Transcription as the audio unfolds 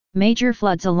Major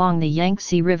floods along the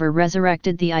Yangtze River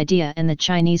resurrected the idea, and the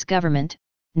Chinese government,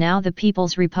 now the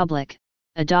People's Republic,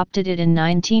 adopted it in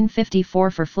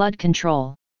 1954 for flood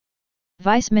control.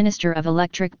 Vice Minister of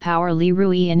Electric Power Li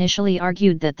Rui initially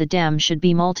argued that the dam should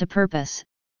be multipurpose,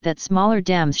 that smaller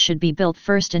dams should be built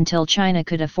first until China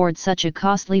could afford such a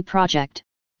costly project,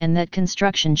 and that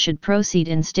construction should proceed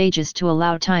in stages to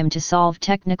allow time to solve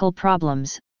technical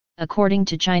problems, according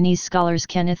to Chinese scholars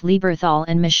Kenneth Lieberthal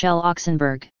and Michelle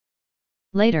Oxenberg.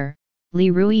 Later, Li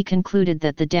Rui concluded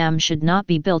that the dam should not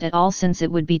be built at all since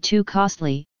it would be too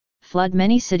costly, flood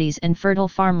many cities and fertile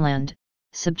farmland,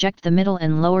 subject the middle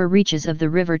and lower reaches of the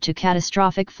river to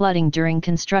catastrophic flooding during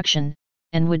construction,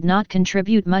 and would not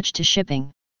contribute much to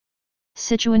shipping.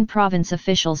 Sichuan province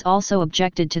officials also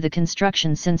objected to the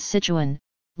construction since Sichuan,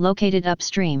 located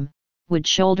upstream, would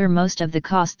shoulder most of the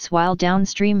costs while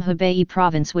downstream Hebei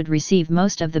province would receive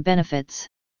most of the benefits.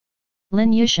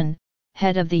 Lin Yushan,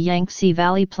 head of the Yangtze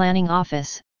Valley Planning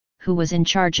Office, who was in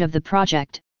charge of the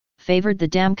project, favored the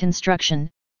dam construction,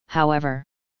 however.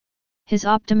 His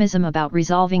optimism about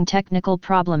resolving technical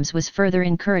problems was further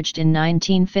encouraged in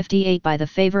 1958 by the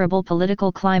favorable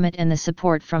political climate and the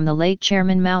support from the late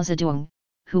Chairman Mao Zedong,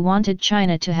 who wanted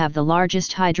China to have the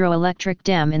largest hydroelectric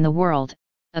dam in the world,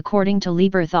 according to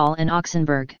Lieberthal and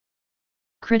Oxenberg.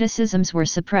 Criticisms were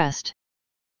suppressed.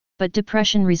 But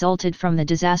depression resulted from the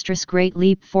disastrous Great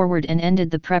Leap Forward and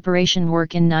ended the preparation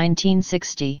work in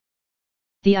 1960.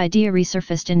 The idea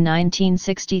resurfaced in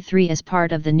 1963 as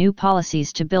part of the new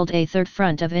policies to build a third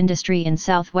front of industry in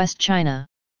southwest China.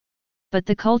 But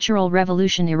the Cultural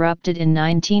Revolution erupted in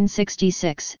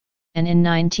 1966, and in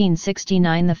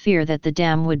 1969 the fear that the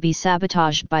dam would be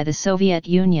sabotaged by the Soviet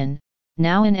Union,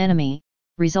 now an enemy,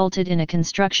 resulted in a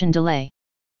construction delay.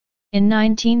 In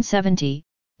 1970,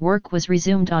 work was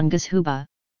resumed on Gezhuba,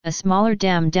 a smaller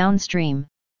dam downstream,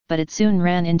 but it soon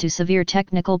ran into severe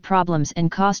technical problems and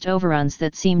cost overruns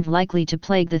that seemed likely to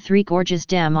plague the Three Gorges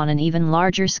Dam on an even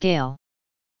larger scale.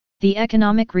 The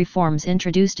economic reforms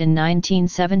introduced in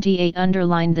 1978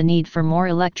 underlined the need for more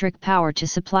electric power to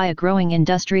supply a growing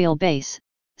industrial base,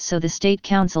 so the State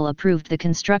Council approved the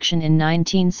construction in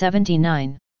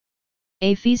 1979.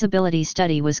 A feasibility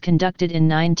study was conducted in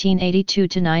 1982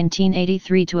 to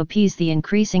 1983 to appease the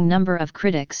increasing number of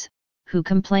critics, who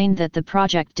complained that the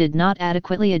project did not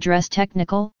adequately address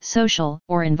technical, social,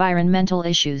 or environmental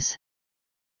issues.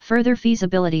 Further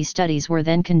feasibility studies were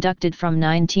then conducted from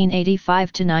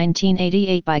 1985 to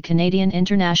 1988 by Canadian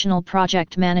International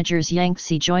Project Managers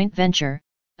Yangtze Joint Venture,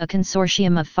 a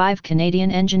consortium of 5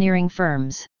 Canadian engineering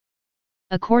firms.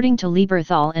 According to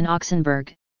Lieberthal and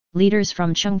Oxenberg, leaders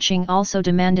from Chongqing also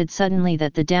demanded suddenly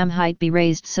that the dam height be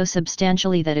raised so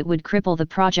substantially that it would cripple the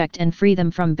project and free them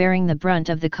from bearing the brunt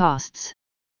of the costs.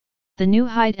 The new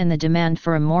height and the demand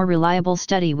for a more reliable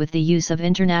study with the use of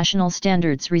international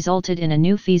standards resulted in a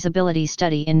new feasibility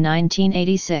study in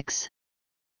 1986.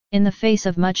 In the face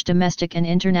of much domestic and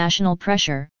international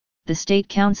pressure, the State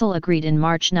Council agreed in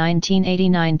March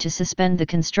 1989 to suspend the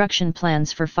construction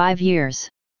plans for 5 years.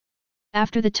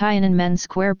 After the Tiananmen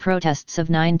Square protests of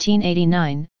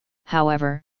 1989,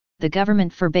 however, the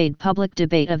government forbade public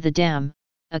debate of the dam,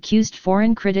 accused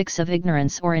foreign critics of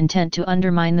ignorance or intent to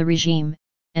undermine the regime,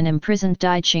 and imprisoned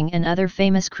Dai Qing and other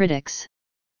famous critics.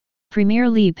 Premier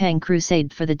Li Peng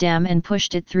crusaded for the dam and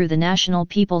pushed it through the National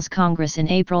People's Congress in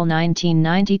April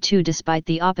 1992 despite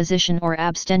the opposition or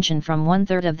abstention from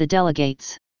 1/3 of the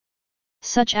delegates.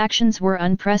 Such actions were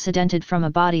unprecedented from a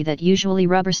body that usually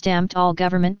rubber-stamped all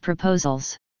government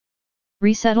proposals.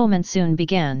 Resettlement soon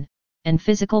began, and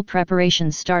physical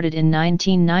preparations started in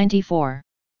 1994.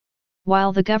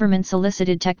 While the government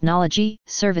solicited technology,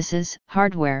 services,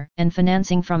 hardware, and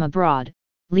financing from abroad,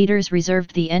 leaders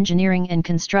reserved the engineering and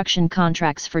construction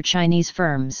contracts for Chinese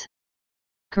firms.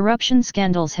 Corruption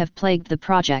scandals have plagued the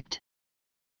project.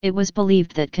 It was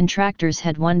believed that contractors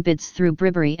had won bids through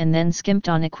bribery and then skimped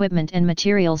on equipment and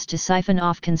materials to siphon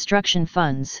off construction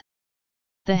funds.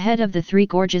 The head of the Three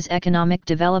Gorges Economic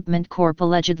Development Corp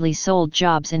allegedly sold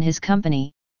jobs in his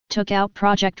company, took out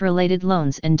project-related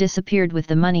loans and disappeared with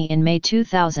the money in May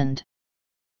 2000.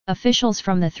 Officials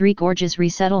from the Three Gorges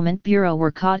Resettlement Bureau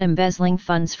were caught embezzling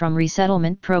funds from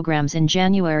resettlement programs in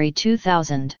January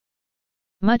 2000.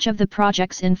 Much of the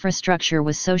project's infrastructure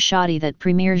was so shoddy that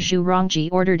Premier Zhu Rongji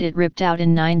ordered it ripped out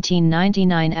in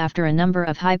 1999 after a number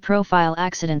of high-profile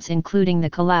accidents including the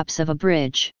collapse of a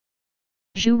bridge.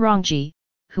 Zhu Rongji,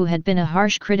 who had been a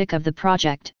harsh critic of the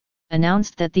project,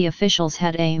 announced that the officials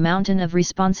had a mountain of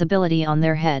responsibility on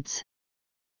their heads.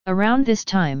 Around this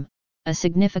time, a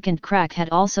significant crack had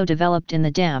also developed in the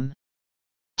dam.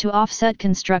 To offset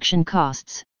construction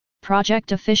costs,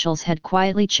 project officials had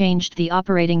quietly changed the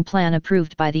operating plan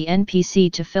approved by the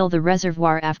NPC to fill the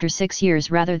reservoir after 6 years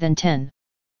rather than 10.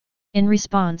 In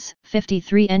response,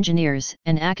 53 engineers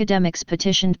and academics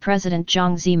petitioned President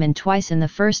Jiang Zemin twice in the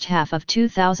first half of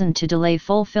 2000 to delay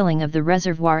full filling of the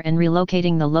reservoir and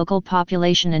relocating the local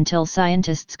population until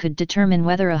scientists could determine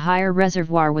whether a higher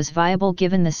reservoir was viable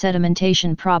given the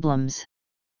sedimentation problems.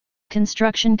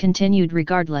 Construction continued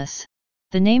regardless.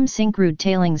 The name Syncrude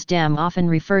Tailings Dam often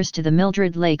refers to the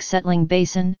Mildred Lake Settling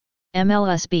Basin,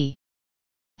 MLSB.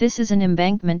 This is an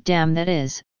embankment dam that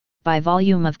is, by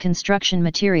volume of construction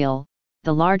material,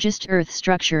 the largest earth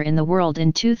structure in the world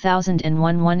in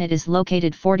 2001. It is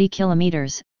located 40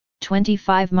 kilometers,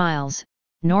 25 miles,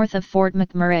 north of Fort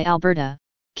McMurray, Alberta,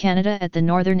 Canada at the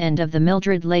northern end of the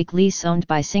Mildred Lake lease owned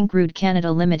by Syncrude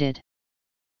Canada Limited.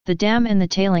 The dam and the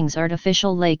tailings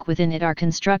artificial lake within it are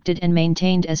constructed and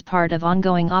maintained as part of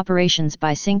ongoing operations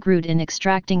by Syncrude in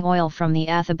extracting oil from the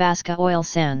Athabasca oil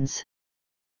sands.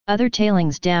 Other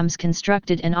tailings dams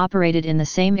constructed and operated in the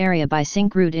same area by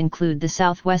Syncrude include the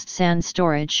Southwest Sand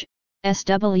Storage,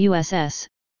 SWSS,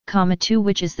 2,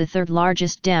 which is the third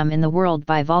largest dam in the world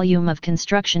by volume of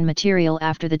construction material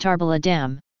after the Tarbala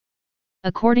Dam.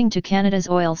 According to Canada's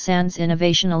Oil Sands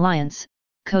Innovation Alliance,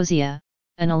 COSIA,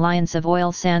 an alliance of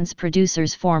oil sands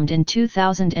producers formed in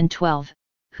 2012,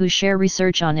 who share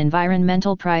research on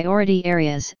environmental priority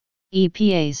areas,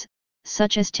 EPAs,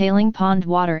 such as tailing pond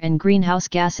water and greenhouse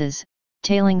gases.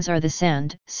 Tailings are the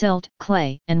sand, silt,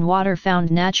 clay, and water found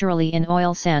naturally in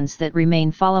oil sands that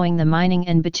remain following the mining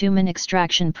and bitumen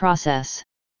extraction process.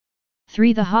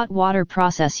 3. The hot water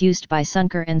process used by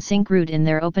Suncor and Syncrude in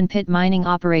their open-pit mining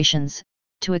operations,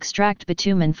 to extract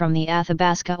bitumen from the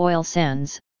Athabasca oil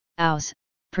sands, AOS,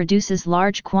 produces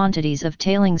large quantities of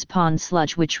tailings pond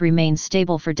sludge which remains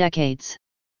stable for decades.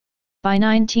 By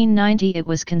 1990 it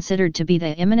was considered to be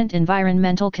the imminent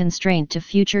environmental constraint to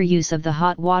future use of the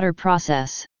hot water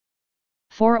process.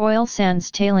 4. Oil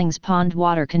sands tailings pond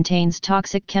water contains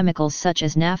toxic chemicals such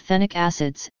as naphthenic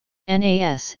acids,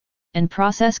 NAS, and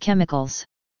process chemicals.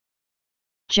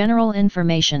 General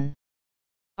information.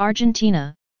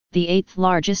 Argentina, the 8th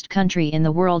largest country in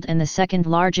the world and the 2nd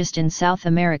largest in South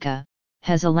America,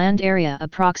 has a land area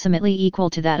approximately equal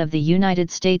to that of the United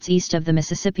States east of the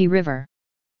Mississippi River.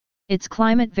 Its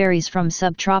climate varies from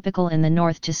subtropical in the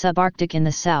north to subarctic in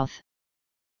the south.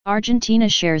 Argentina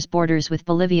shares borders with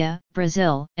Bolivia,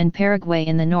 Brazil, and Paraguay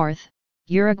in the north,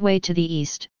 Uruguay to the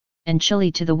east, and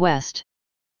Chile to the west.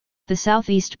 The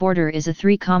southeast border is a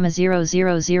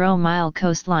 3,000-mile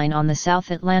coastline on the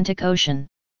South Atlantic Ocean.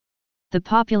 The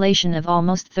population of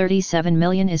almost 37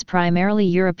 million is primarily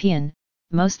European,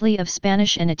 mostly of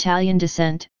Spanish and Italian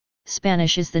descent.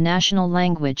 Spanish is the national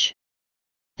language.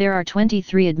 There are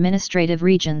 23 administrative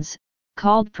regions,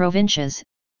 called provincias,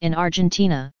 in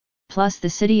Argentina, plus the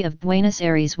city of Buenos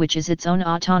Aires, which is its own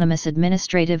autonomous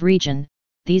administrative region.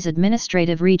 These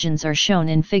administrative regions are shown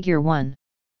in Figure 1.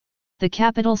 The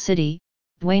capital city,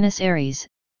 Buenos Aires,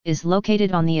 is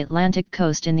located on the Atlantic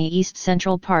coast in the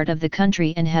east-central part of the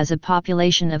country and has a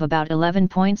population of about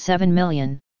 11.7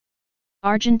 million.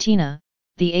 Argentina,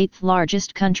 the 8th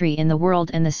largest country in the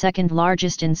world and the 2nd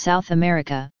largest in South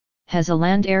America, has a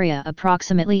land area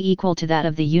approximately equal to that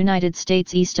of the United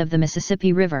States east of the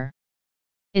Mississippi River.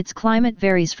 Its climate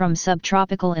varies from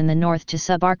subtropical in the north to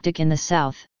subarctic in the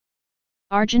south.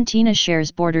 Argentina shares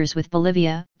borders with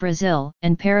Bolivia, Brazil,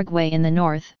 and Paraguay in the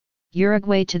north,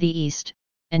 Uruguay to the east,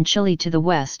 and Chile to the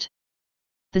west.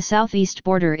 The southeast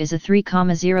border is a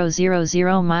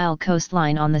 3,000-mile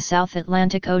coastline on the South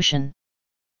Atlantic Ocean.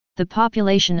 The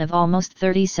population of almost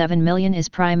 37 million is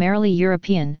primarily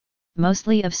European,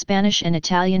 mostly of Spanish and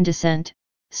Italian descent.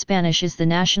 Spanish is the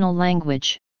national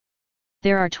language.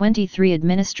 There are 23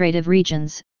 administrative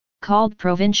regions, called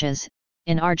provincias,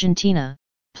 in Argentina,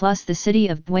 plus the city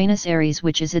of Buenos Aires,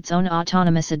 which is its own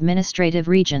autonomous administrative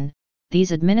region.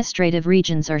 These administrative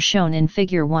regions are shown in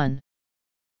Figure 1.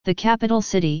 The capital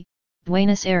city,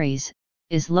 Buenos Aires,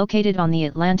 is located on the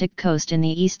Atlantic coast in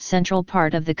the east-central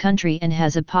part of the country and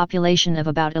has a population of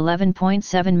about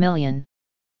 11.7 million.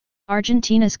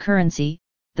 Argentina's currency,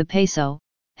 the peso,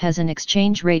 has an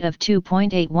exchange rate of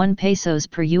 2.81 pesos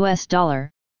per US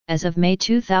dollar, as of May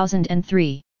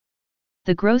 2003.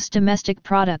 The gross domestic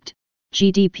product,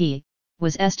 GDP,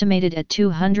 was estimated at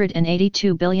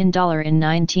 $282 billion in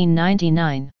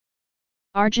 1999.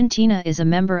 Argentina is a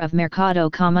member of Mercado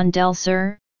Común del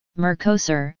Sur,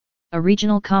 Mercosur, a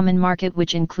regional common market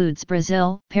which includes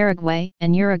Brazil, Paraguay,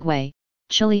 and Uruguay.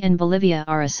 Chile and Bolivia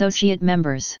are associate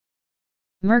members.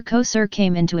 Mercosur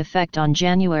came into effect on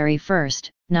January 1,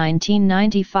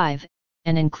 1995,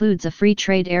 and includes a free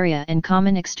trade area and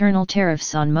common external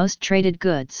tariffs on most traded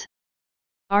goods.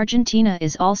 Argentina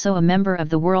is also a member of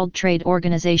the World Trade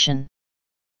Organization.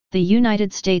 The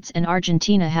United States and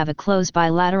Argentina have a close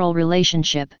bilateral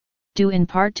relationship, due in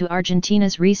part to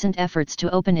Argentina's recent efforts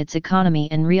to open its economy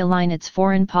and realign its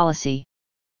foreign policy.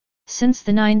 Since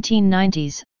the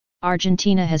 1990s,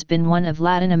 Argentina has been one of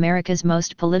Latin America's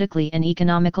most politically and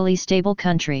economically stable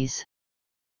countries.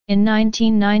 In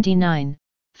 1999,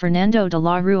 Fernando de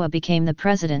la Rúa became the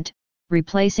president,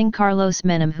 replacing Carlos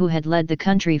Menem, who had led the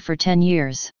country for 10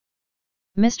 years.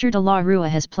 Mr. de la Rúa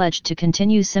has pledged to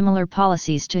continue similar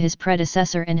policies to his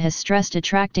predecessor and has stressed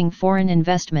attracting foreign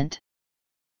investment.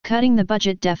 Cutting the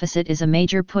budget deficit is a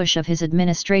major push of his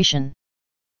administration.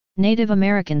 Native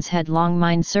Americans had long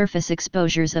mined surface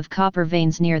exposures of copper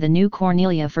veins near the New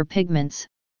Cornelia for pigments,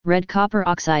 red copper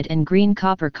oxide and green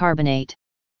copper carbonate.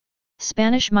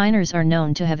 Spanish miners are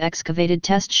known to have excavated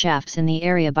test shafts in the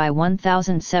area by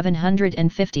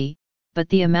 1750, but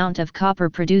the amount of copper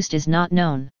produced is not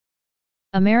known.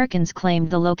 Americans claimed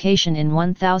the location in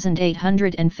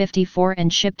 1854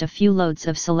 and shipped a few loads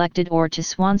of selected ore to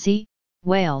Swansea,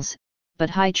 Wales, but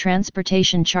high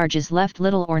transportation charges left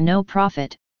little or no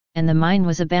profit, and the mine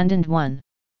was abandoned.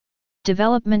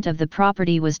 Development of the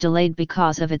property was delayed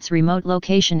because of its remote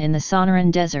location in the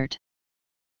Sonoran Desert.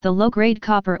 The low-grade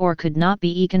copper ore could not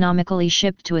be economically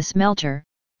shipped to a smelter,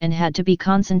 and had to be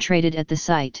concentrated at the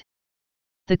site.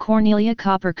 The Cornelia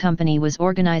Copper Company was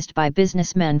organized by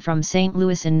businessmen from St.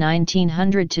 Louis in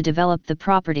 1900 to develop the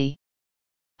property.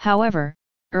 However,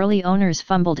 early owners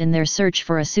fumbled in their search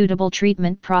for a suitable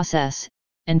treatment process,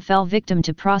 and fell victim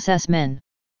to process men.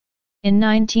 In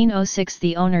 1906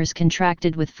 the owners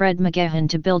contracted with Fred McGahan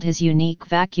to build his unique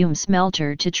vacuum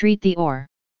smelter to treat the ore.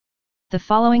 The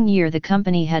following year the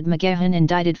company had McGahan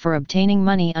indicted for obtaining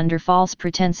money under false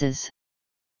pretenses.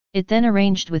 It then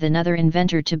arranged with another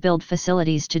inventor to build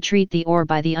facilities to treat the ore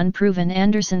by the unproven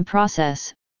Anderson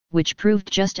process, which proved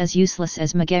just as useless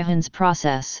as McGahan's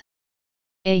process.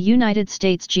 A United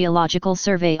States Geological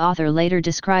Survey author later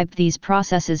described these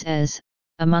processes as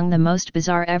among the most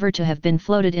bizarre ever to have been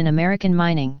floated in American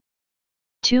mining.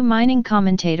 Mining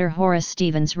commentator Horace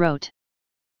Stevens wrote,